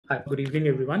Hi, good evening,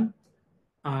 everyone,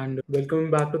 and welcome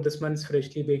back to this month's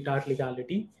Freshly Baked at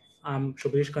Leegality. I'm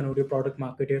Shubhesh Kanode, product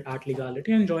marketer at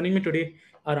Leegality, and joining me today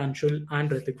are Anshul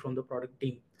and Ritik from the product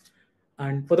team.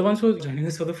 And for the ones who are joining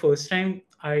us for the first time,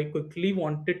 I quickly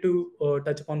wanted to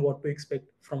touch upon what to expect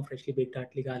from Freshly Baked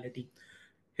at Leegality.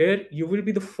 Here, you will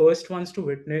be the first ones to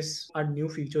witness our new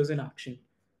features in action.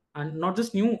 And not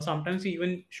just new, sometimes we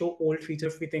even show old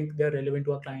features if we think they're relevant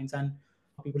to our clients and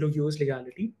people who use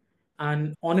legality.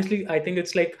 And honestly, I think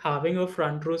it's like having a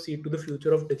front row seat to the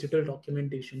future of digital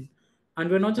documentation. And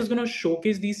we're not just going to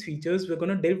showcase these features, we're going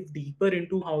to delve deeper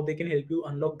into how they can help you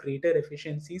unlock greater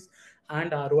efficiencies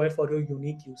and ROI for your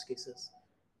unique use cases.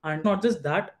 And not just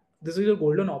that, this is a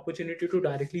golden opportunity to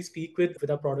directly speak with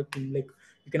our product team. Like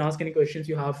you can ask any questions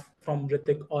you have from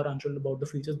Ritik or Anshul about the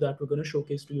features that we're going to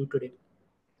showcase to you today.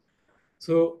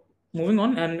 So moving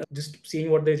on and just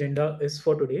seeing what the agenda is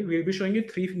for today, we'll be showing you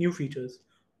three new features.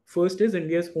 First is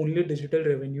India's only digital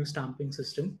revenue stamping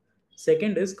system.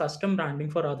 Second is custom branding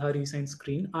for Aadhaar eSign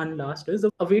screen. And last is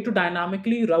a way to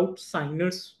dynamically route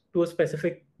signers to a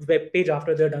specific web page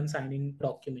after they're done signing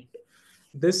document.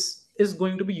 This is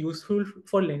going to be useful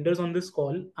for lenders on this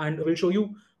call, and we'll show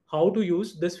you how to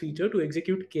use this feature to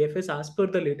execute KFS as per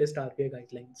the latest RBI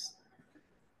guidelines.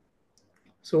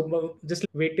 So just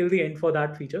wait till the end for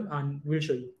that feature and we'll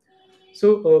show you.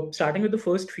 So starting with the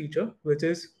first feature, which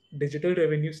is digital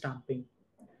revenue stamping.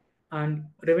 And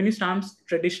revenue stamps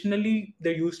traditionally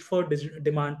they're used for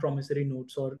demand promissory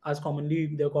notes, or as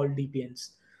commonly they're called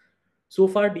DPNs. So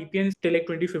far, DPNs till like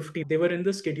 2050, they were in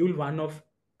the Schedule 1 of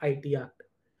IT Act,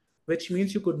 which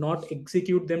means you could not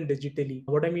execute them digitally.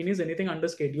 What I mean is anything under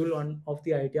Schedule 1 of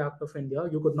the IT Act of India,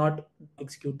 you could not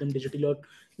execute them digitally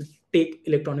or take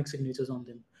electronic signatures on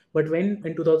them. But when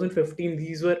in 2015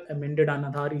 these were amended and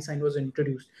Aadhaar eSign was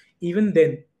introduced, even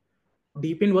then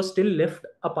DPN was still left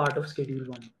a part of Schedule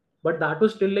 1. But that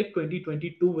was still like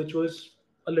 2022, which was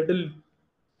a little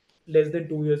less than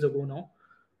 2 years ago now.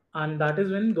 And that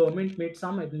is when government made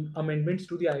some amendments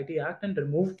to the IT Act and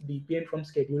removed DPN from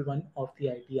Schedule 1 of the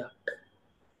IT Act.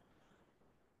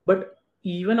 But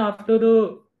even after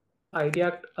the IT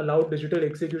Act allowed digital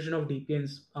execution of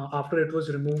DPNs, after it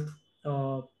was removed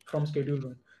from Schedule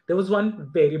 1, there was one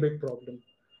very big problem.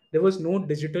 There was no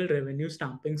digital revenue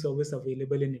stamping service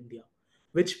available in India,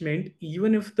 which meant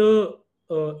even if the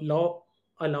law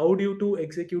allowed you to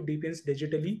execute DPNs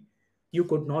digitally, you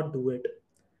could not do it.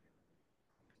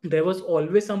 There was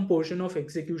always some portion of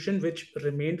execution which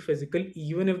remained physical,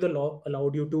 even if the law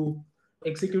allowed you to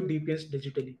execute DPS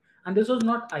digitally. And this was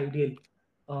not ideal.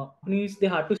 Companies they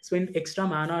had to spend extra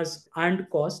man hours and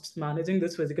costs managing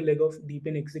this physical leg of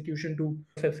DPN execution to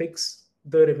affix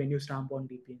the revenue stamp on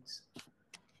DPNs.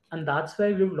 And that's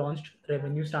why we've launched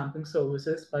revenue stamping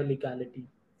services by Leegality.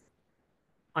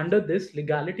 Under this,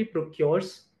 Leegality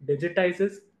procures,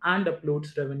 digitizes, and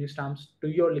uploads revenue stamps to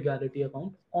your Leegality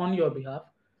account on your behalf.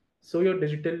 So your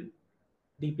digital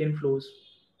DPN flows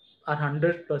are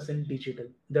 100% digital.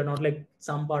 They're not like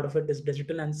some part of it is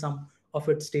digital and some of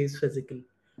it stays physical.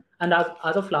 And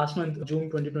as of last month, June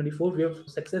 2024, we have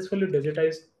successfully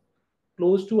digitized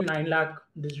close to 9 lakh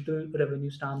digital revenue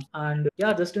stamps. And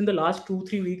yeah, just in the last 2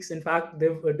 3 weeks, in fact,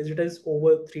 they've digitized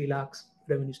over 3 lakhs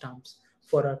revenue stamps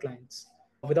for our clients.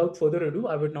 Without further ado,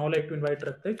 I would now like to invite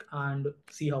Ritik and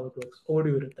see how it works. Over to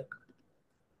you, Ritik.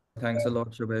 Thanks a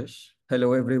lot, Shubhesh.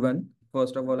 Hello, everyone.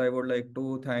 First of all, I would like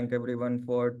to thank everyone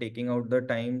for taking out the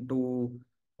time to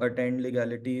attend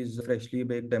Legality's freshly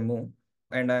baked demo.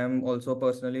 And I am also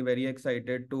personally very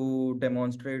excited to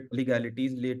demonstrate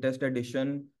Legality's latest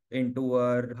addition into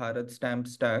our Bharat stamp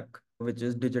stack, which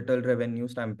is digital revenue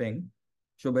stamping.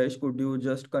 Shubhesh, could you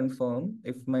just confirm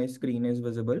if my screen is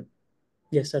visible?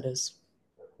 Yes, it is.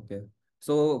 Okay.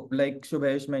 So, like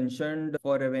Shubhesh mentioned,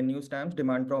 for revenue stamps,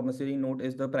 demand promissory note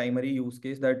is the primary use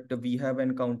case that we have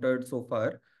encountered so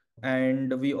far.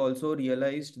 And we also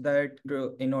realized that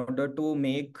in order to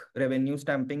make revenue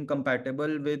stamping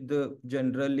compatible with the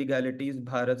general legalities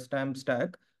Bharat stamp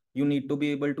stack, you need to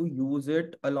be able to use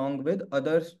it along with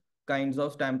other kinds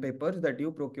of stamp papers that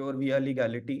you procure via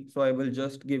legality. So I will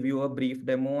just give you a brief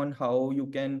demo on how you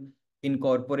can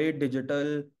incorporate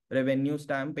digital revenue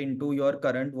stamp into your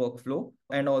current workflow,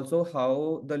 and also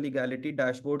how the legality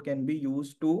dashboard can be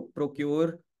used to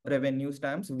procure revenue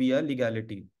stamps via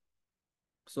legality.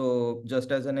 So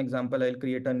just as an example, I'll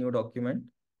create a new document.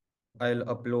 I'll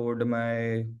upload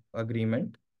my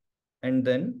agreement, and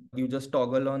then you just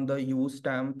toggle on the use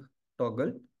stamp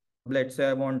toggle. Let's say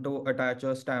I want to attach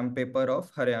a stamp paper of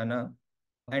Haryana.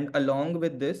 And along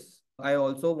with this, I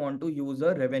also want to use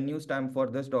a revenue stamp for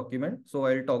this document. So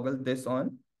I'll toggle this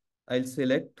on. I'll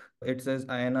select, it says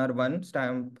INR 1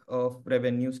 stamp of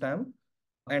revenue stamp,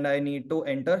 and I need to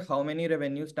enter how many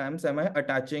revenue stamps am I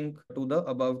attaching to the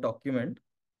above document.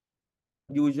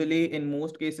 Usually, in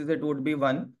most cases, it would be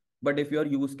one. But if your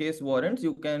use case warrants,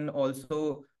 you can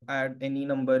also add any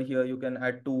number here. You can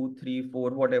add two, three,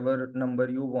 four, whatever number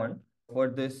you want. For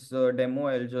this demo,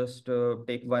 I'll just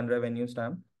take one revenue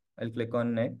stamp. I'll click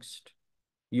on next.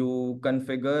 You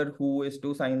configure who is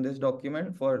to sign this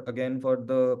document. For again, for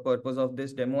the purpose of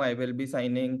this demo, I will be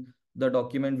signing the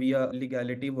document via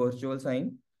Leegality virtual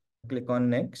sign. Click on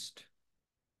next.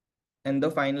 And the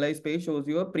finalized page shows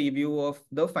you a preview of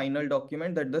the final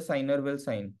document that the signer will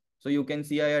sign. So you can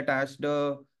see I attached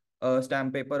a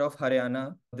stamp paper of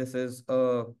Haryana. This is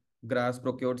a grass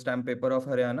procured stamp paper of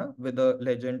Haryana with a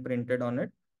legend printed on it.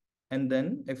 And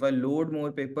then if I load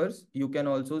more papers, you can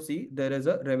also see there is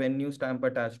a revenue stamp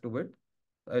attached to it.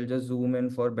 I'll just zoom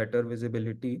in for better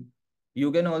visibility.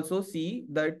 You can also see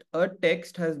that a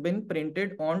text has been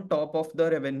printed on top of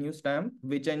the revenue stamp,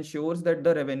 which ensures that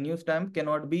the revenue stamp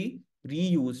cannot be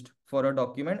reused for a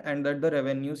document, and that the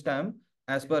revenue stamp,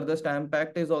 as per the Stamp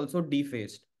Act, is also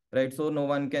defaced, right? So no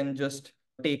one can just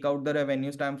take out the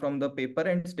revenue stamp from the paper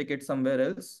and stick it somewhere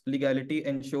else. Leegality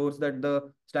ensures that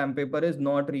the stamp paper is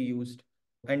not reused.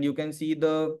 And you can see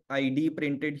the ID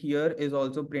printed here is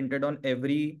also printed on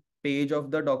every page of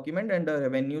the document, and the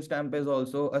revenue stamp is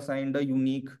also assigned a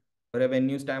unique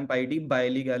revenue stamp ID by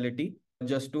Leegality,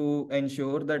 just to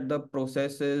ensure that the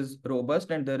process is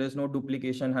robust and there is no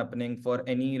duplication happening for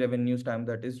any revenue stamp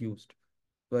that is used.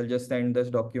 So I'll just send this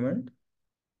document.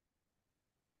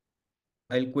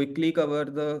 I'll quickly cover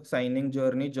the signing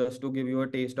journey just to give you a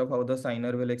taste of how the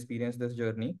signer will experience this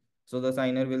journey. So the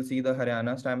signer will see the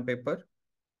Haryana stamp paper,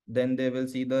 then they will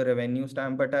see the revenue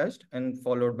stamp attached and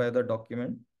followed by the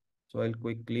document. So I'll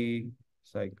quickly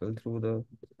cycle through the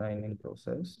signing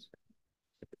process.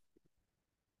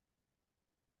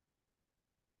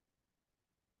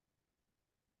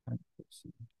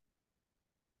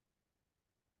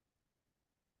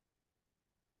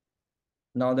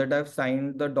 Now that I've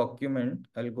signed the document,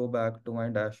 I'll go back to my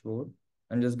dashboard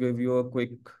and just give you a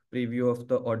quick preview of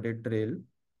the audit trail.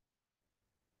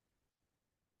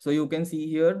 So you can see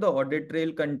here the audit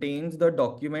trail contains the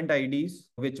document IDs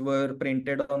which were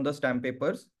printed on the stamp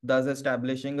papers, thus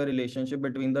establishing a relationship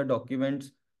between the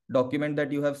document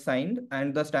that you have signed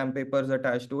and the stamp papers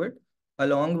attached to it.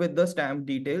 Along with the stamp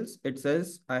details, it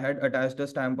says I had attached a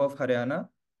stamp of Haryana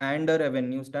and a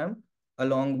revenue stamp,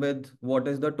 along with what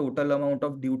is the total amount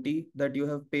of duty that you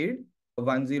have paid,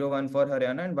 101 for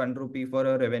Haryana and 1 rupee for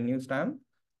a revenue stamp,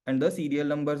 and the serial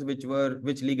numbers which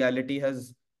Leegality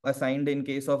has assigned in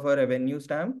case of a revenue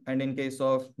stamp, and in case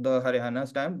of the Haryana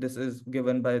stamp, this is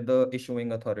given by the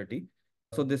issuing authority.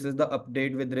 So this is the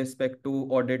update with respect to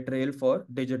audit trail for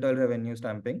digital revenue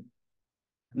stamping.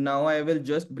 Now I will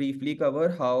just briefly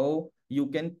cover how you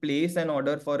can place an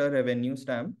order for a revenue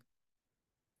stamp.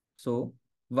 So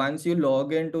once you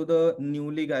log into the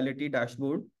new Leegality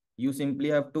dashboard, you simply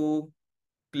have to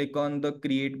click on the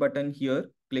create button here,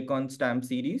 click on stamp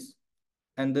series,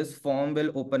 and this form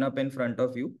will open up in front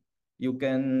of you. You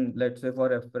can, let's say for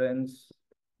reference,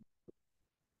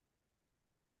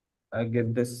 I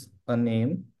give this a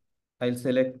name. I'll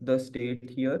select the state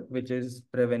here, which is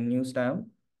revenue stamp.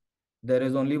 There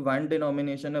is only one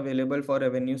denomination available for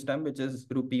revenue stamp, which is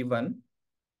rupee 1.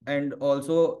 And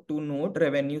also to note,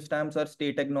 revenue stamps are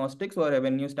state agnostic, so a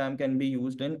revenue stamp can be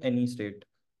used in any state.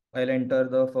 I'll enter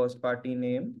the first party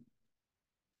name,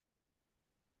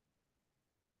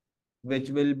 which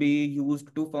will be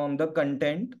used to form the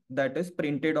content that is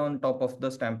printed on top of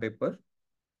the stamp paper.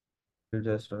 We'll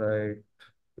just write,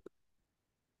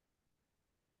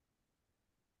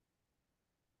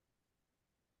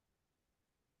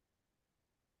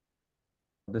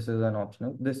 this is an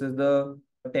optional. This is the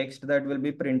text that will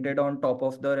be printed on top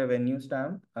of the revenue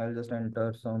stamp. I'll just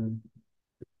enter some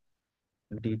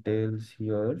details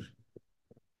here.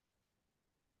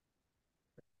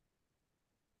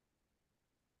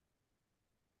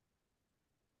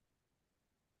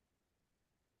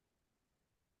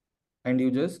 And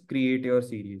you just create your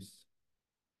series.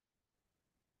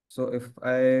 So if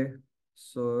I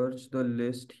search the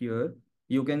list here,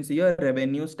 you can see a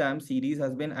revenue stamp series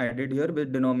has been added here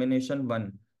with denomination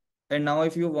 1. And now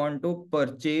if you want to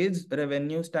purchase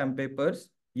revenue stamp papers,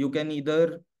 you can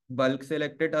either bulk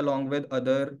select it along with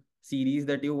other series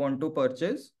that you want to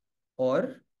purchase,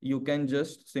 or you can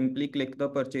just simply click the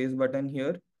purchase button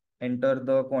here, enter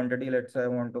the quantity. Let's say I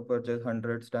want to purchase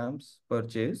 100 stamps,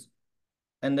 purchase,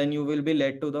 and then you will be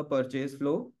led to the purchase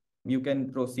flow. You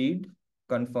can proceed,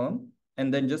 confirm,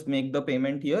 and then just make the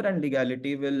payment here, and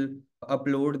Leegality will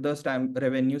upload the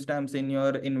revenue stamps in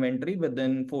your inventory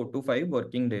within 4 to 5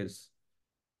 working days.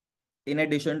 In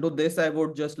addition to this, I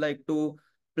would just like to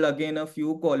plug in a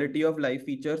few quality of life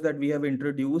features that we have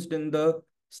introduced in the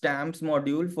stamps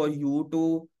module for you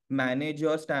to manage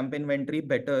your stamp inventory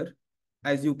better.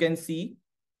 As you can see,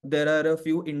 there are a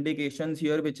few indications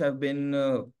here which have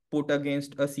been put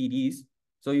against a series.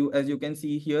 So as you can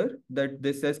see here, that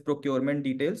this says procurement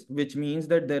details, which means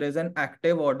that there is an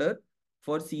active order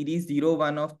for series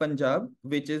 01 of Punjab,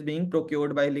 which is being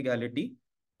procured by Leegality.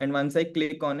 And once I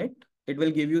click on it, it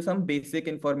will give you some basic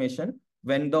information: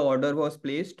 when the order was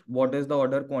placed, what is the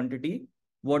order quantity,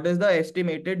 what is the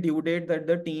estimated due date that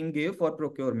the team gave for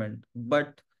procurement.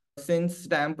 But since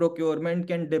stamp procurement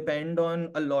can depend on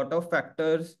a lot of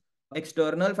factors,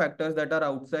 external factors that are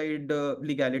outside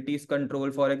Leegality's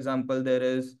control. For example, there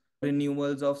is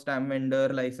renewals of stamp vendor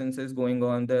licenses going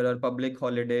on, there are public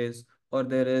holidays, or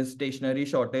there is stationery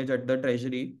shortage at the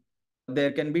treasury.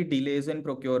 There can be delays in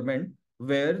procurement,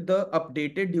 where the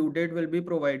updated due date will be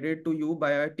provided to you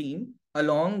by our team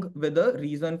along with a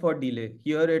reason for delay.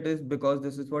 Here it is because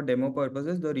this is for demo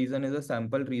purposes, the reason is a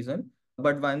sample reason.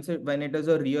 But when it is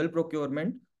a real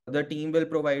procurement, the team will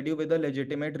provide you with a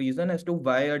legitimate reason as to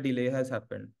why a delay has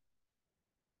happened.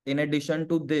 In addition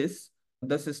to this,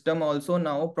 the system also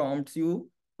now prompts you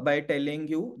by telling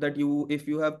you that if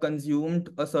you have consumed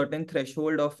a certain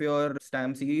threshold of your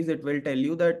stamp series, it will tell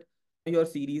you that your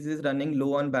series is running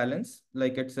low on balance,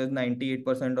 like it says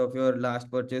 98% of your last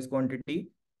purchase quantity,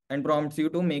 and prompts you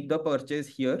to make the purchase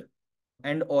here.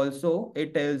 And also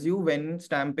it tells you when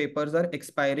stamp papers are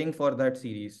expiring for that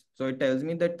series. So it tells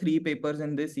me that 3 papers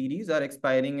in this series are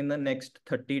expiring in the next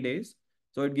 30 days.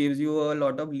 So it gives you a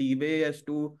lot of leeway as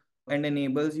to, and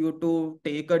enables you to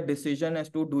take a decision as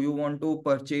to, do you want to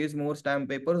purchase more stamp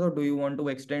papers or do you want to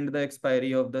extend the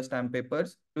expiry of the stamp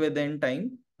papers within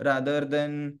time, rather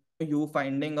than you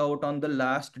finding out on the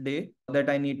last day that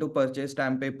I need to purchase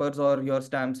stamp papers, or your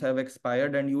stamps have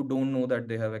expired and you don't know that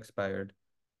they have expired.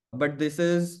 But this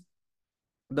is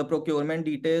the procurement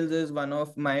details is one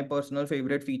of my personal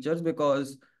favorite features,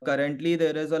 because currently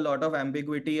there is a lot of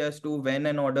ambiguity as to when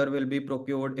an order will be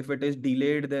procured. If it is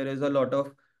delayed, there is a lot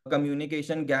of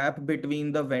communication gap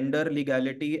between the vendor,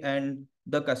 Leegality, and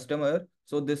the customer.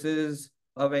 So this is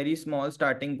a very small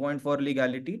starting point for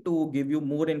Leegality to give you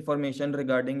more information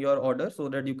regarding your order so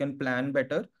that you can plan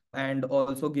better, and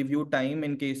also give you time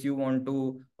in case you want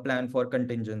to plan for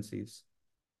contingencies.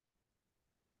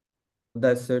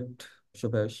 That's it,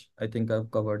 Shubhesh. I think I've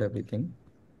covered everything.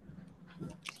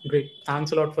 Great.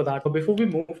 Thanks a lot for that. Before we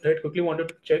move ahead, quickly wanted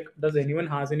to check, does anyone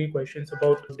has any questions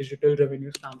about digital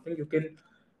revenue stamping? You can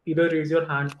either raise your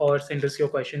hand or send us your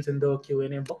questions in the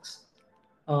Q&A box.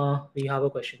 We have a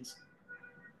questions.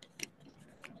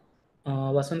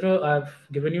 Vasundhara, I've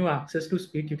given you access to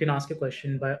speak. You can ask a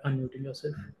question by unmuting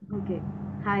yourself. Okay.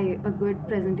 Hi, a good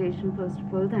presentation, first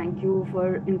of all. Thank you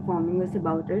for informing us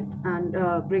about it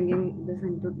and bringing this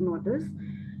into notice.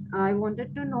 I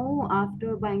wanted to know,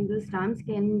 after buying the stamps,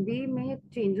 can we make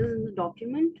changes in the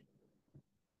document?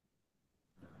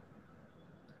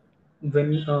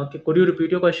 Could you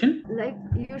repeat your question? Like,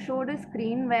 you showed a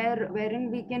screen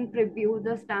wherein we can preview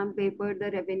the stamp paper,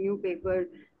 the revenue paper,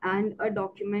 and a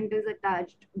document is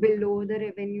attached below the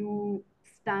revenue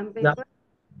stamp Yeah. paper.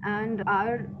 And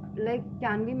are like,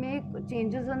 can we make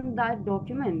changes in that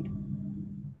document?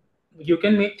 You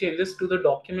can make changes to the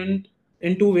document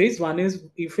in two ways. One is,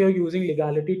 if you're using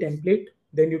Leegality template,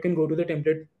 then you can go to the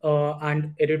template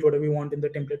and edit whatever you want in the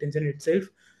template engine itself.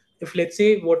 If, let's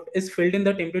say, what is filled in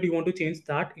the template, you want to change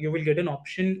that, you will get an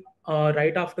option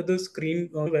right after the screen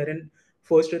wherein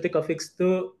first Ritik affix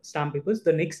the stamp papers.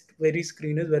 The next very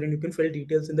screen is wherein you can fill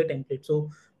details in the template.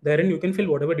 So therein you can fill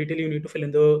whatever detail you need to fill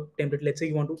in the template. Let's say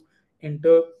you want to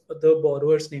enter the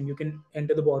borrower's name, you can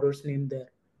enter the borrower's name there.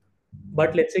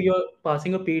 But let's say you're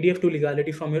passing a PDF to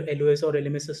Leegality from your LOS or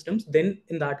LMS systems, then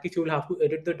in that case, you will have to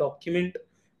edit the document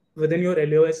within your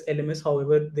LOS, LMS,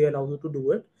 however they allow you to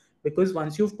do it. Because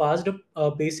once you've passed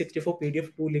a base 64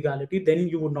 PDF to Leegality, then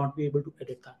you would not be able to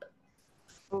edit that.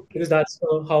 Okay. Because that's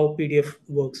how PDF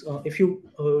works. If you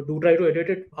do try to edit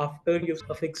it after you've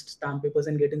affixed stamp papers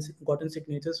and gotten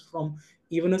signatures from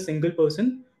even a single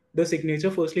person, the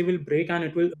signature firstly will break and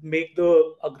it will make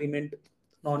the agreement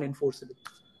non-enforceable.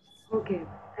 Okay,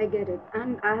 I get it.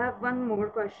 And I have one more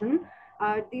question.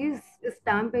 Are these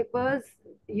stamp papers,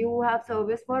 you have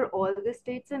service for all the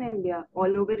states in India,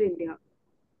 all over India?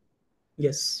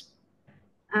 Yes.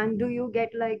 And do you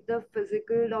get like the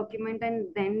physical document and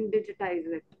then digitize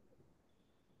it?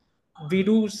 We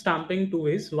do stamping two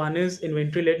ways. One is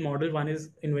inventory led model, one is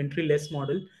inventory less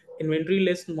model. Inventory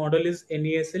less model is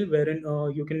NESL, wherein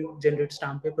you can generate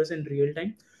stamp papers in real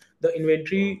time. The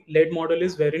inventory led model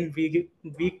is wherein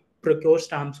we procure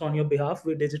stamps on your behalf,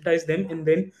 we digitize them, and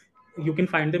then you can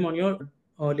find them on your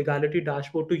legality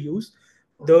dashboard to use.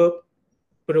 The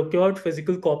procured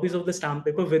physical copies of the stamp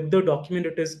paper with the document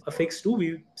it is affixed to,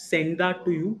 we send that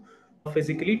to you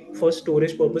physically for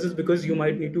storage purposes, because you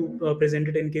might need to present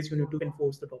it in case you need to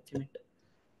enforce the document.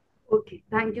 Okay,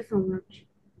 thank you so much.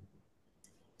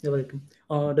 You're welcome.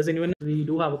 Does anyone? We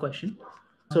do have a question.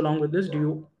 So along with this, do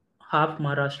you have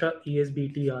Maharashtra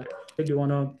ESBTR? Do you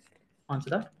want to answer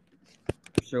that?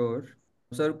 Sure.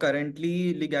 So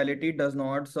currently, Leegality does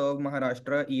not serve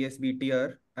Maharashtra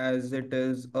eSBTR as it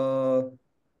is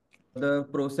the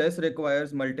process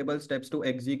requires multiple steps to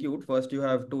execute. First, you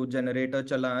have to generate a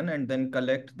challan and then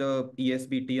collect the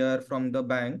eSBTR from the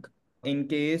bank. In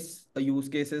case use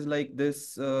cases like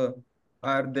this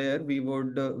are there, we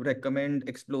would recommend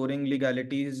exploring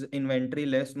Leegality's inventory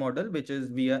less model, which is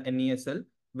via NESL,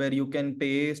 where you can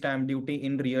pay stamp duty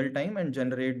in real time and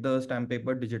generate the stamp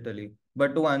paper digitally.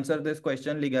 But to answer this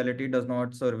question, Leegality does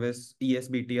not service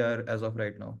eSBTR as of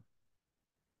right now.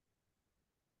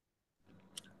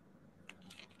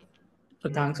 So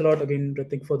thanks a lot again,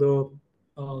 Ritik, for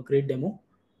the great demo.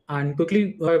 And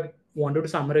quickly, I wanted to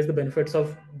summarize the benefits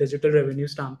of digital revenue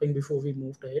stamping before we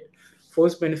move ahead.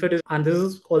 First benefit is, and this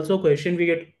is also a question we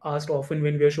get asked often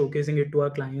when we are showcasing it to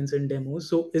our clients in demos.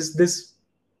 So, is this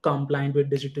compliant with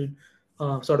digital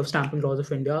sort of stamping laws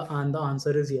of India? And the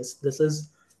answer is yes. This is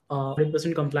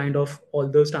 100% compliant of all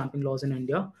the stamping laws in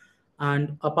India.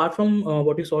 And apart from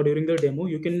what you saw during the demo,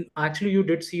 you can actually, you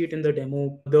did see it in the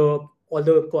demo, the all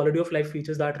the quality of life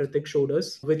features that Ritik showed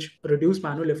us, which reduce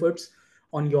manual efforts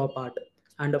on your part.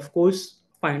 And of course,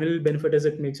 final benefit is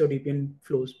it makes your DPN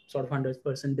flows sort of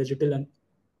 100% digital, and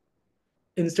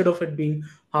instead of it being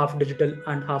half digital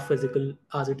and half physical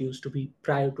as it used to be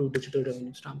prior to digital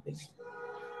revenue stamping.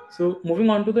 So moving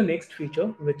on to the next feature,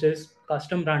 which is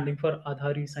custom branding for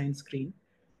Aadhaar eSign screen.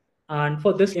 And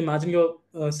for this, imagine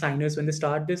your signers, when they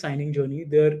start their signing journey,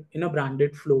 they're in a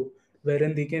branded flow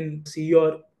wherein they can see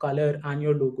your color and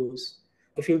your logos.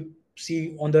 If you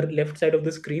see on the left side of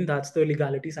the screen, that's the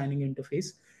legality signing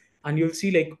interface. And you'll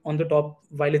see, like, on the top,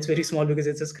 while it's very small because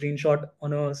it's a screenshot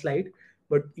on a slide,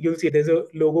 but you'll see there's a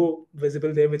logo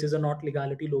visible there, which is a not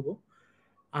legality logo.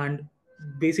 And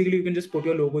basically, you can just put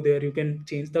your logo there. You can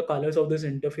change the colors of this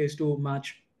interface to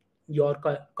match your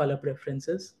color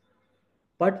preferences.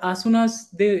 But as soon as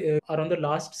they are on the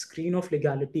last screen of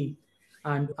legality,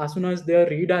 and as soon as they are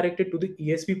redirected to the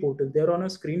ESP portal, they're on a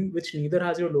screen which neither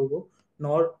has your logo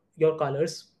nor your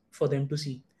colors for them to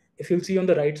see. If you'll see on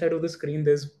the right side of the screen,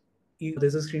 there's a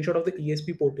screenshot of the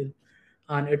ESP portal,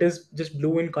 and it is just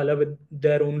blue in color with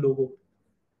their own logo.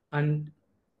 And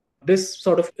this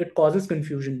sort of, it causes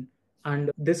confusion,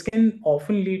 and this can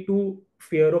often lead to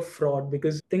fear of fraud,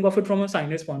 because think of it from a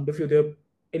signer's point of view. They're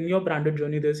in your branded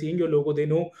journey, they're seeing your logo, they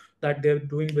know that they're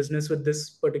doing business with this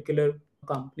particular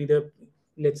company. They're,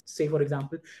 let's say for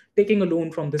example, taking a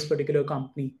loan from this particular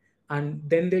company, and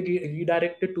then they get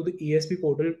redirected to the ESP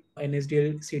portal,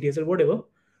 NSDL, CDSL, whatever,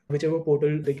 whichever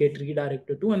portal they get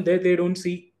redirected to, and there they don't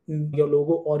see your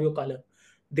logo or your color.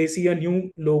 They see a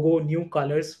new logo, new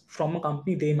colors from a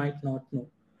company they might not know.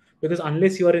 Because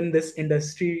unless you're in this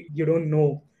industry, you don't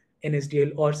know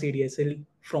NSDL or CDSL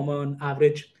from an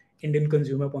average Indian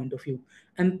consumer point of view.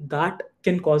 And that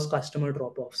can cause customer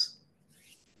drop offs.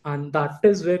 And that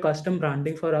is where custom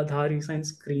branding for Aadhaar eSign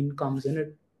screen comes in.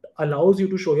 It allows you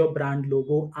to show your brand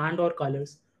logo and or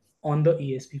colors on the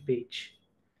ESP page.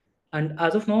 And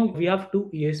as of now, we have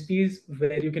two ESPs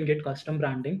where you can get custom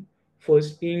branding.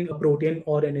 First being a Protean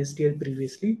or NSDL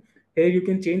previously. Here you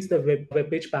can change the web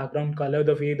page background color,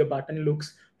 the way the button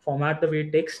looks, format the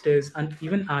way text is, and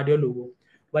even add your logo.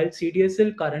 While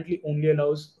CDSL currently only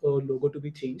allows a logo to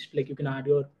be changed, like you can add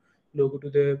your logo to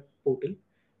the portal.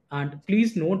 And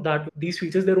please note that these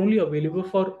features, they're only available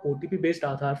for OTP based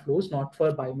Aadhaar flows, not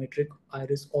for biometric,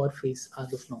 iris, or face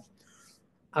as of now.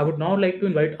 I would now like to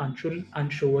invite Anshul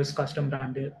and show us custom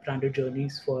branded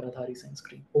journeys for Aadhaar eSign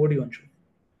screen. Over to you, Anshul.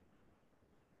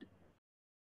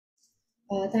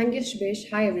 Thank you, Shubesh.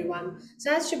 Hi, everyone.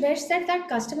 So, as Shubesh said, that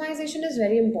customization is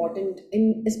very important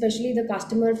in especially the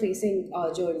customer-facing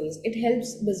journeys. It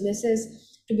helps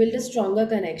businesses to build a stronger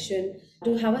connection,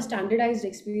 to have a standardized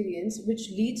experience, which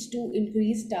leads to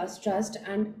increased trust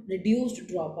and reduced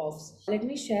drop-offs. Let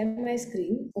me share my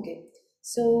screen. Okay.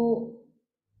 So,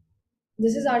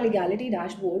 This is our legality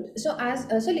dashboard. So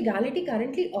legality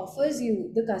currently offers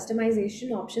you the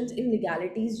customization options in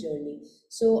legality's journey.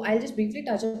 So I'll just briefly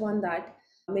touch upon that.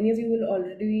 Many of you would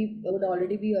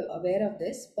already be aware of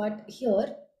this, but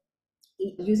here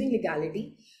using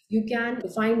legality, you can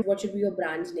define what should be your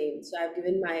brand's name. So I've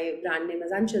given my brand name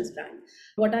as Anshul's brand.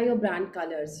 What are your brand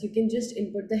colors? You can just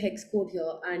input the hex code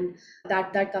here, and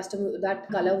that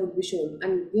color would be shown.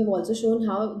 And we have also shown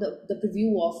how the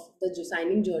preview of the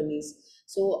signing journeys.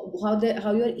 So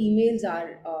how your emails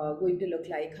are going to look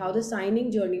like, how the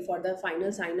signing journey for the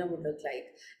final signer would look like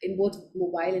in both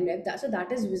mobile and web. So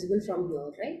that is visible from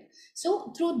here, right?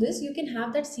 So through this, you can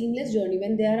have that seamless journey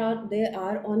when they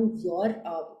are on your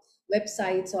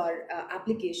websites or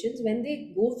applications. When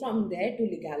they go from there to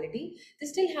legality, they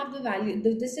still have the value.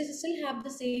 This is still have the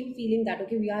same feeling that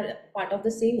okay, we are part of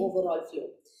the same overall flow.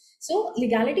 So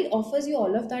legality offers you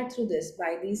all of that through this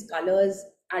by these colors,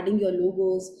 adding your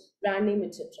logos, brand name,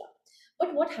 etc.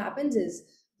 But what happens is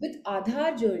with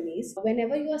Aadhaar journeys,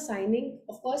 whenever you are signing,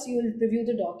 of course, you will preview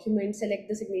the document, select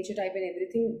the signature type and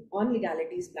everything on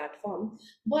Legality's platform.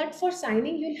 But for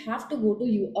signing, you'll have to go to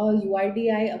a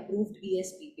UIDI approved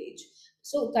ESP page.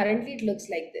 So currently it looks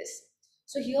like this.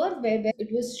 So here where it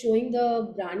was showing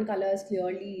the brand colors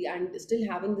clearly and still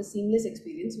having the seamless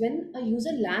experience, when a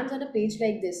user lands on a page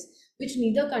like this, which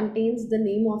neither contains the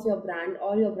name of your brand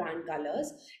or your brand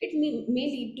colors, it may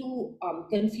lead to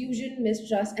confusion,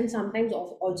 mistrust, and sometimes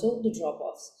also the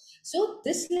drop-offs. So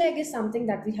this leg is something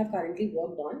that we have currently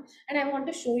worked on, and I want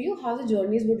to show you how the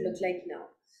journeys would look like now.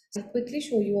 So I'll quickly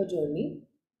show you a journey.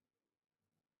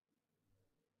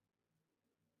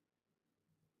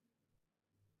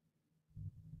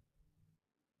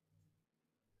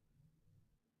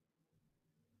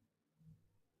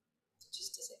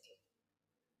 Just a second.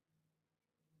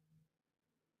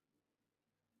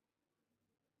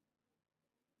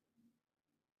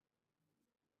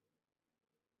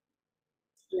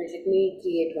 Right, let me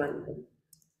create one.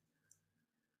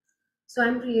 So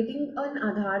I'm creating an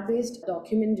Aadhaar based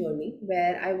document journey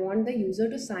where I want the user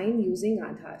to sign using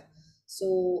Aadhaar.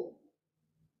 So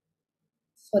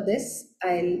for this,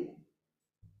 I'll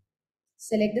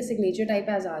select the signature type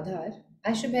as Aadhaar.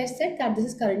 As Shubhash said that this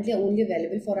is currently only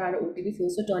available for our OTP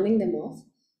flows, so turning them off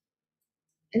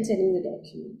and sending the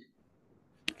document.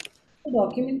 The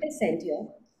document is sent here.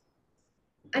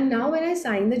 And now when I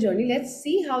sign the journey, let's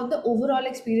see how the overall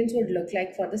experience would look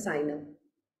like for the signer.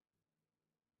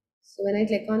 So when I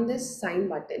click on this sign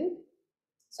button,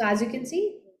 so as you can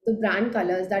see, the brand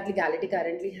colors that Leegality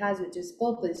currently has, which is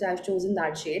purple, so I've chosen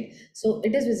that shade. So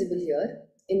it is visible here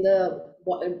in the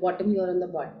bottom here on the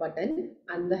button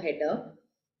and the header.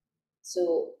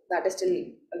 So that is still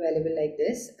available like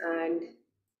this. And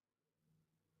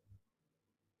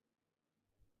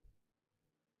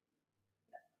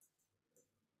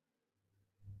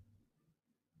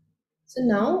so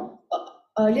now,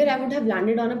 earlier I would have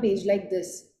landed on a page like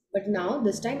this, but now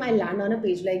this time I land on a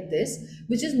page like this,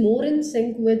 which is more in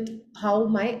sync with how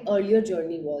my earlier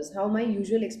journey was, how my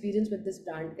usual experience with this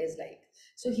brand is like.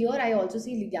 So here I also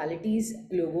see Legality's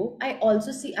logo. I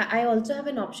also have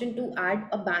an option to add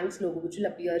a bank's logo, which will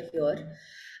appear here.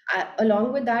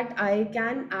 Along with that, I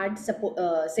can add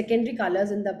secondary colors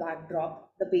in the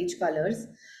backdrop, the page colors.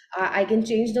 I can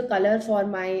change the color for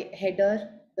my header,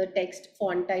 the text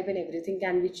font type and everything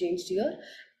can be changed here.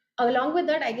 Along with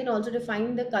that, I can also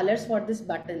define the colors for these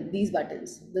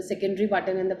buttons, the secondary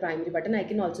button and the primary button. I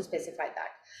can also specify that.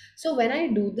 So when I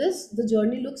do this, the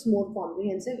journey looks more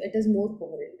comprehensive, it is more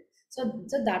coherent. So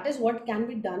that is what can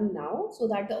be done now so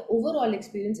that the overall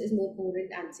experience is more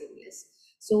coherent and seamless.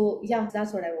 So yeah,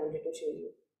 that's what I wanted to show you.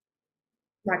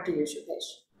 Back to you, Shukesh.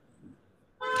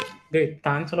 Great.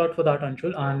 Thanks a lot for that,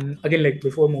 Anshul. And again, like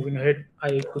before moving ahead,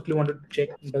 I quickly wanted to check,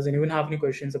 does anyone have any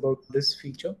questions about this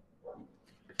feature?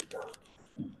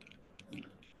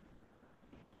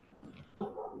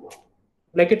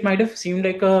 Like it might have seemed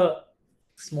like a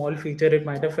small feature, it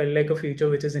might have felt like a feature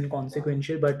which is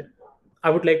inconsequential, but I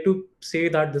would like to say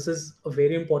that this is a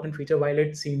very important feature while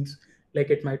it seems like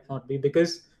it might not be,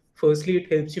 because firstly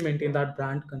it helps you maintain that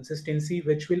brand consistency,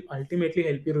 which will ultimately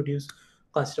help you reduce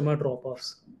customer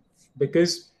drop-offs,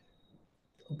 because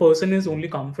a person is only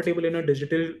comfortable in a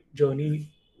digital journey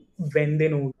when they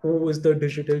know who is the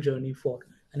digital journey for.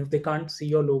 And if they can't see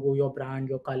your logo, your brand,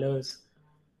 your colors,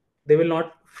 they will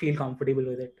not feel comfortable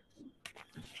with it.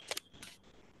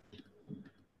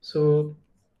 So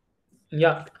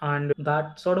yeah, and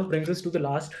that sort of brings us to the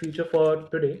last feature for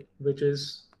today, which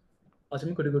is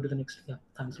Azim, could you go to the next? Yeah,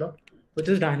 thanks a lot. Which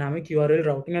is dynamic URL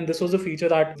routing. And this was a feature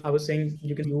that I was saying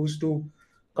you can use to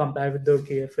compare with the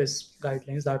KFS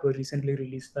guidelines that were recently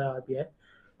released by RBI.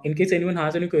 In case anyone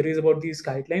has any queries about these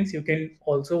guidelines, you can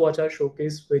also watch our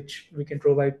showcase, which we can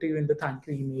provide to you in the thank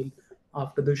you email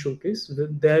after the showcase.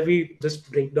 There we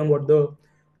just break down what the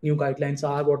new guidelines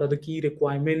are, what are the key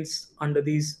requirements under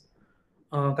these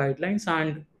guidelines,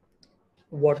 and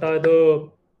what are the,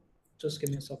 just give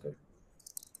me a second.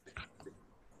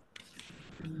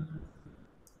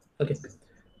 Okay,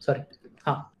 sorry.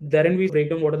 Therein we break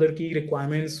down what are the key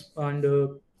requirements and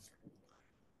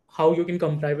how you can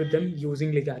comply with them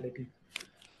using legality.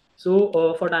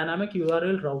 So for dynamic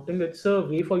URL routing, it's a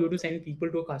way for you to send people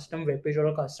to a custom web page or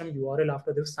a custom URL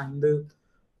after they've signed the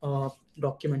uh,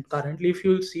 document. Currently, if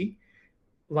you'll see,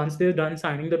 once they're done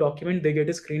signing the document, they get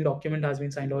a screen document has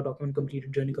been signed or document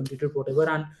completed, journey completed, whatever.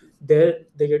 And there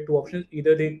they get two options.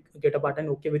 Either they get a button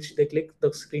OK, which they click,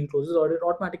 the screen closes, or it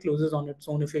automatically closes on its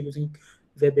own if you're using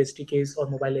web SDKs or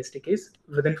mobile SDKs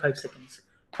within 5 seconds.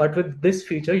 But with this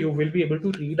feature, you will be able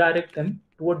to redirect them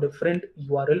to a different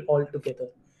URL altogether.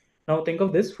 Now think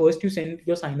of this. First, you send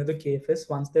your signer the KFS.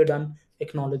 Once they're done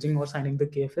acknowledging or signing the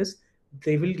KFS,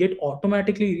 they will get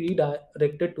automatically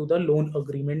redirected to the loan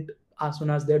agreement as soon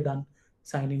as they're done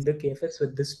signing the KFS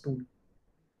with this tool.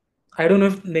 I don't know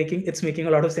if it's making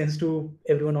a lot of sense to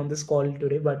everyone on this call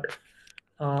today, but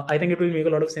I think it will make a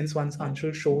lot of sense once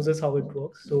Anshul shows us how it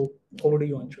works. So over to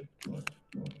you, Anshul.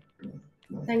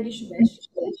 Thank you, Shubesh.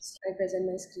 I present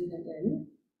my screen again.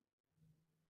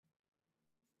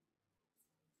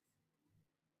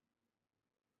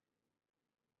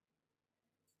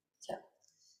 Yeah.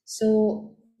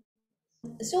 So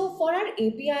So for our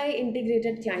API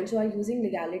integrated clients who are using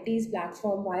Leegality's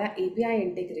platform via API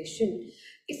integration,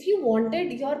 if you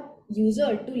wanted your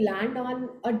user to land on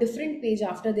a different page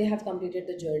after they have completed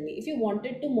the journey, if you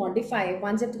wanted to modify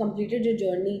once they've completed the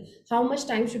journey, how much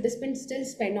time should they still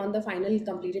spend on the final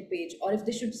completed page, or if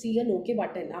they should see an OK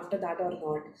button after that or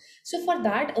not. So for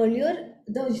that, earlier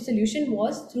the solution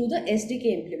was through the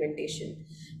SDK implementation.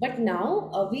 But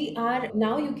now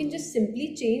now you can just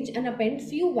simply change and append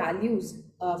few values,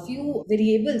 few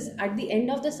variables at the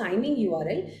end of the signing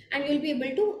URL, and you'll be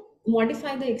able to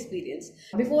modify the experience.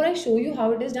 Before I show you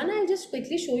how it is done, I'll just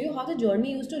quickly show you how the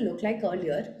journey used to look like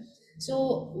earlier.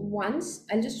 So once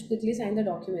I'll just quickly sign the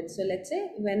document. So let's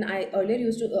say when I earlier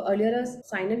a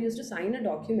signer used to sign a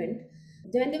document,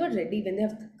 when they were ready, when they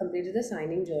have completed the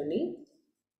signing journey,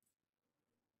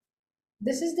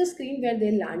 this is the screen where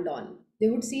they land on. They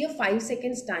would see a 5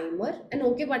 seconds timer, an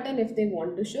OK button if they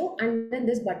want to show, and then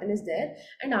this button is there.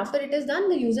 And after it is done,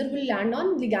 the user will land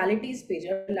on Leegality's page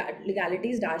or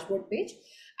Leegality's dashboard page.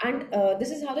 And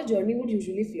this is how the journey would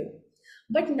usually flow.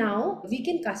 But now we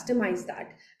can customize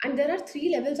that. And there are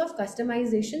 3 levels of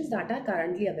customizations that are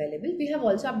currently available. We have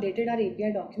also updated our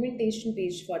API documentation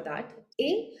page for that.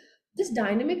 This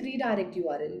dynamic redirect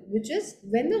URL, which is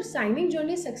when the signing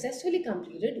journey is successfully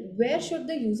completed, where should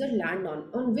the user land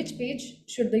on which page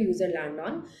should the user land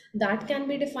on, that can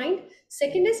be defined.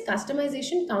 Second is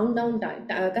customization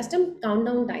custom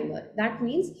countdown timer. That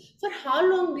means for how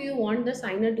long do you want the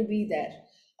signer to be there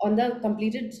on the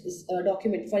completed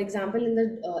document. For example, in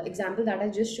the example that I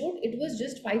just showed, it was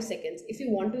just 5 seconds. If you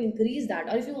want to increase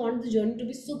that, or if you want the journey to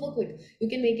be super quick, you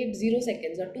can make it 0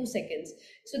 seconds or 2 seconds.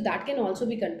 So that can also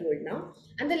be controlled now.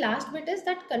 And the last bit is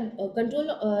that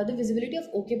control the visibility of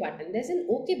OK button. There's an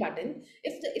OK button.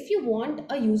 If you want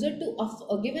a user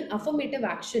to give an affirmative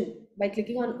action by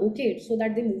clicking on OK so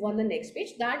that they move on the next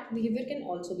page, that behavior can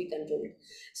also be controlled.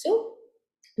 So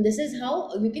this is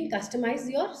how you can customize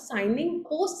your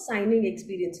post signing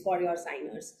experience for your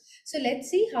signers. So let's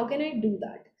see how can I do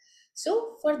that.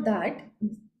 So for that,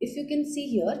 if you can see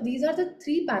here, these are the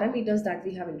 3 parameters that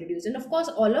we have introduced, and of course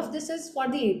all of this is for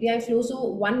the API flow, so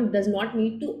one does not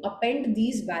need to append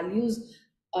these values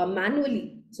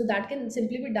manually. So that can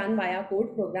simply be done via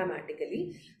code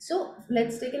programmatically. So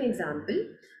let's take an example.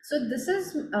 So this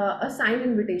is a sign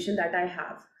invitation that I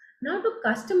have. Now to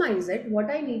customize it,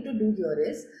 what I need to do here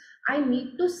is I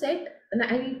need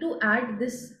to add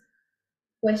this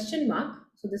question mark.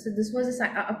 So this was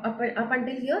up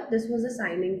until here, this was a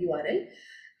signing URL.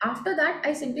 After that,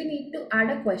 I simply need to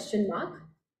add a question mark,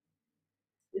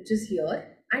 which is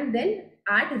here, and then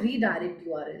add redirect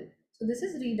URL. So this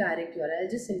is redirect URL. I'll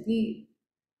just simply,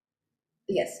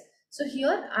 yes. So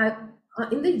here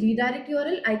in the redirect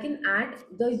URL, I can add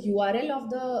the URL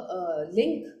of the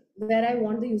link where I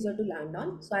want the user to land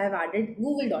on. So I have added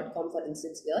google.com, for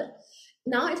instance, here.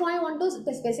 Now, if I want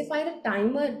to specify a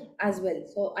timer as well,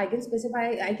 so I can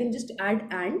just add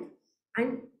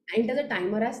and enter the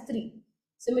timer as 3.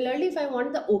 Similarly, if I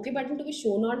want the OK button to be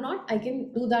shown or not, I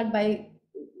can do that by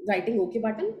writing OK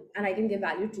button, and I can give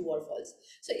value true or false.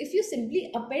 So if you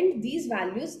simply append these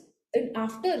values and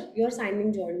after your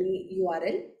signing journey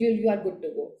URL, you are good to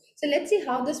go. So let's see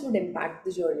how this would impact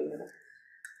the journey now.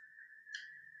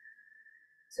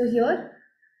 So here,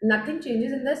 nothing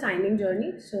changes in the signing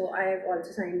journey. So I have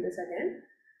also signed this again.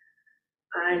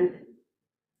 And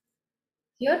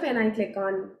here when I click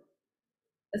on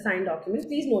the signed document,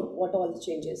 please note what all the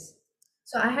changes.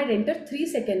 So I had entered 3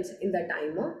 seconds in the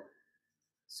timer.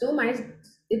 So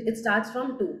it starts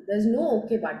from 2. There's no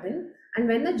OK button. And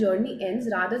when the journey ends,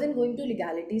 rather than going to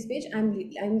Legality's page, I'm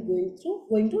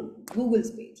going to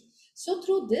Google's page. So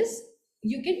through this,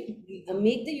 you can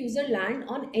make the user land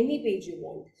on any page you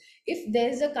want. If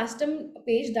there's a custom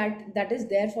page that is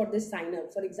there for this signer,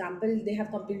 for example, they have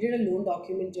completed a loan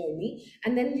document journey,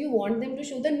 and then you want them to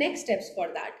show the next steps for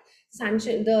that.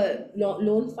 Sanction, the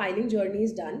loan filing journey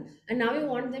is done, and now you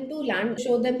want them to land,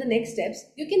 show them the next steps.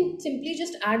 You can simply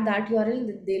just add that URL,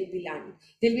 and they'll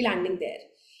be landing there.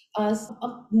 A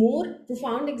more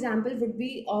profound example would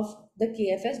be of the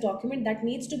KFS document that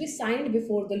needs to be signed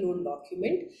before the loan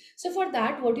document. So for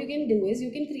that, what you can do is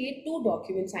you can create 2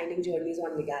 document signing journeys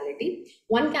on Leegality.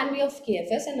 One can be of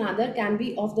KFS, another can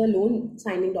be of the loan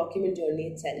signing document journey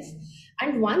itself.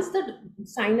 And once the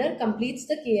signer completes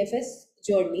the KFS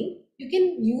journey, you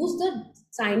can use the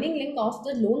signing link of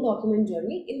the loan document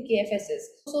journey in KFSs,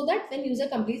 so that when user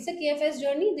completes the KFS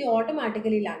journey, they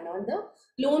automatically land on the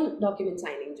loan document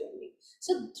signing journey.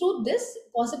 So through this,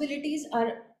 possibilities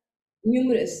are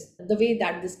numerous, the way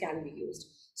that this can be used.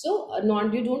 So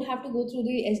not you don't have to go through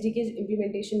the SDK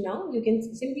implementation now. You can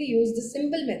simply use the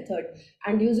simple method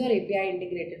and use your API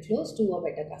integrated flows to a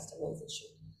better customization.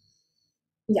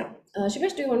 Yeah.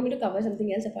 Shivesh, do you want me to cover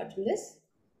something else apart from this?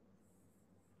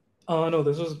 No,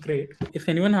 this was great. If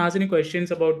anyone has any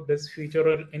questions about this feature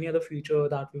or any other feature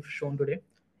that we've shown today,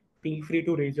 feel free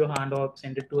to raise your hand or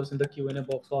send it to us in the Q&A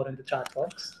box or in the chat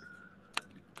box.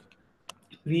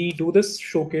 We do this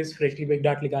showcase Freshly Baked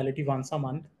at Leegality once a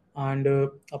month. And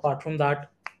apart from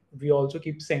that, we also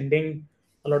keep sending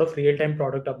a lot of real-time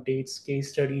product updates,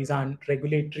 case studies, and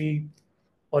regulatory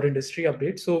or industry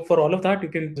updates. So for all of that, you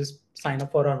can just sign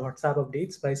up for our WhatsApp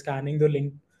updates by scanning the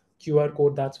link QR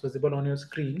code that's visible on your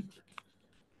screen.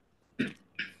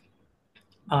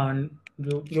 And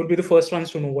you'll be the first ones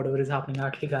to know whatever is happening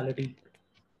at Leegality.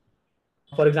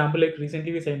 For example, like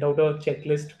recently we sent out a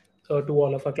checklist to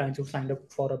all of our clients who signed up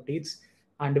for updates.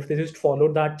 And if they just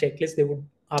followed that checklist, they would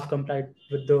have complied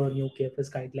with the new KFS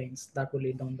guidelines that were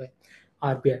laid down by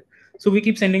RBI. So we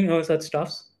keep sending such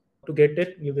stuffs. To get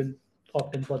it, you will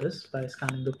opt in for this by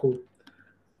scanning the code.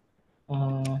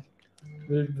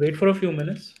 We'll wait for a few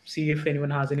minutes, see if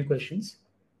anyone has any questions,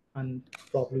 and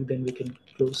probably then we can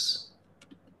close.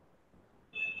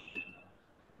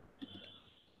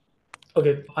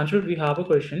 Okay, Anshul, we have a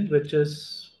question which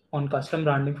is on custom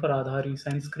branding for Aadhaar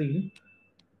eSign screen.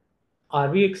 Are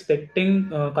we expecting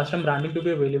custom branding to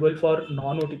be available for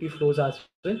non-OTP flows as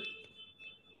well?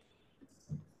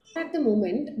 At the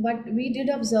moment, but we did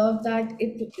observe that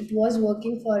it was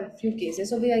working for a few cases.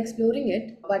 So we are exploring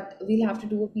it, but we'll have to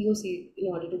do a POC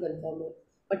in order to confirm it.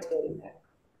 But exploring that.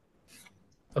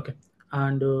 Okay,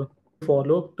 and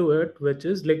follow up to it, which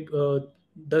is like,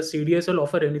 does CDSL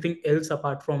offer anything else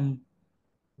apart from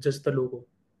just the logo?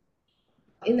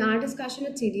 In our discussion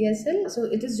with CDSL, so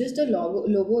it is just a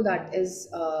logo that is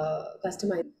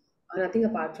customized, nothing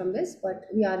apart from this, but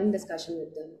we are in discussion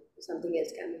with them. Something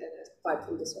else can be done apart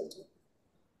from this also.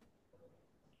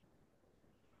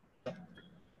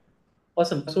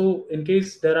 Awesome. So in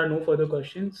case there are no further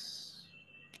questions,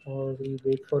 or we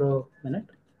wait for a minute.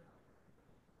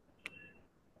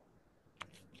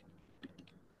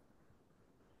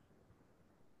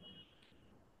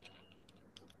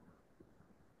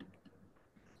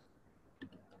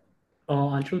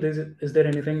 Anshu, is there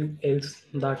anything else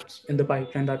that's in the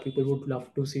pipeline that people would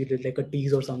love to see, like a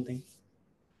tease or something?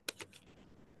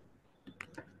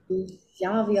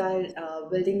 Yeah, we are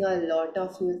building a lot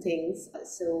of new things.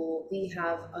 So we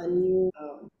have a new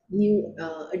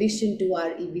addition to our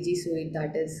EBG suite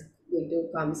that is going to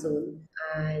come soon,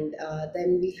 and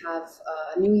then we have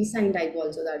a new eSign type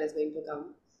also that is going to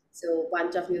come. So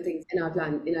bunch of new things in our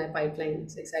plan, in our pipeline.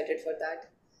 So excited for that.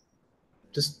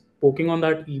 Just poking on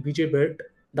that EBJ bit,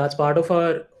 that's part of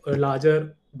our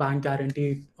larger bank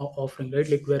guarantee offering, right?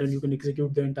 Like wherein you can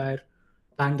execute the entire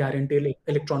bank guarantee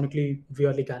electronically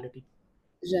via Leegality.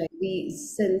 Right. We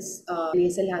since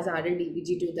NDSL has added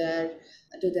EBG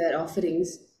to their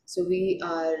offerings, so we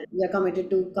are committed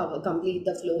to complete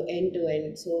the flow end to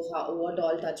end. So what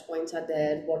all touch points are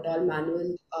there, what all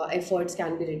manual efforts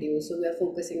can be reduced. So we are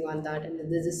focusing on that, and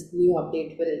this new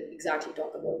update will exactly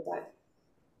talk about that.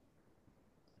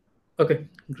 Okay,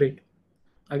 great.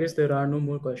 I guess there are no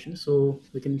more questions, so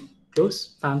we can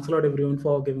close. Thanks a lot, everyone,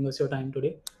 for giving us your time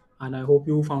today. And I hope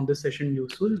you found this session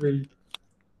useful. We'll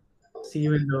see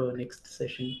you in the next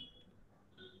session.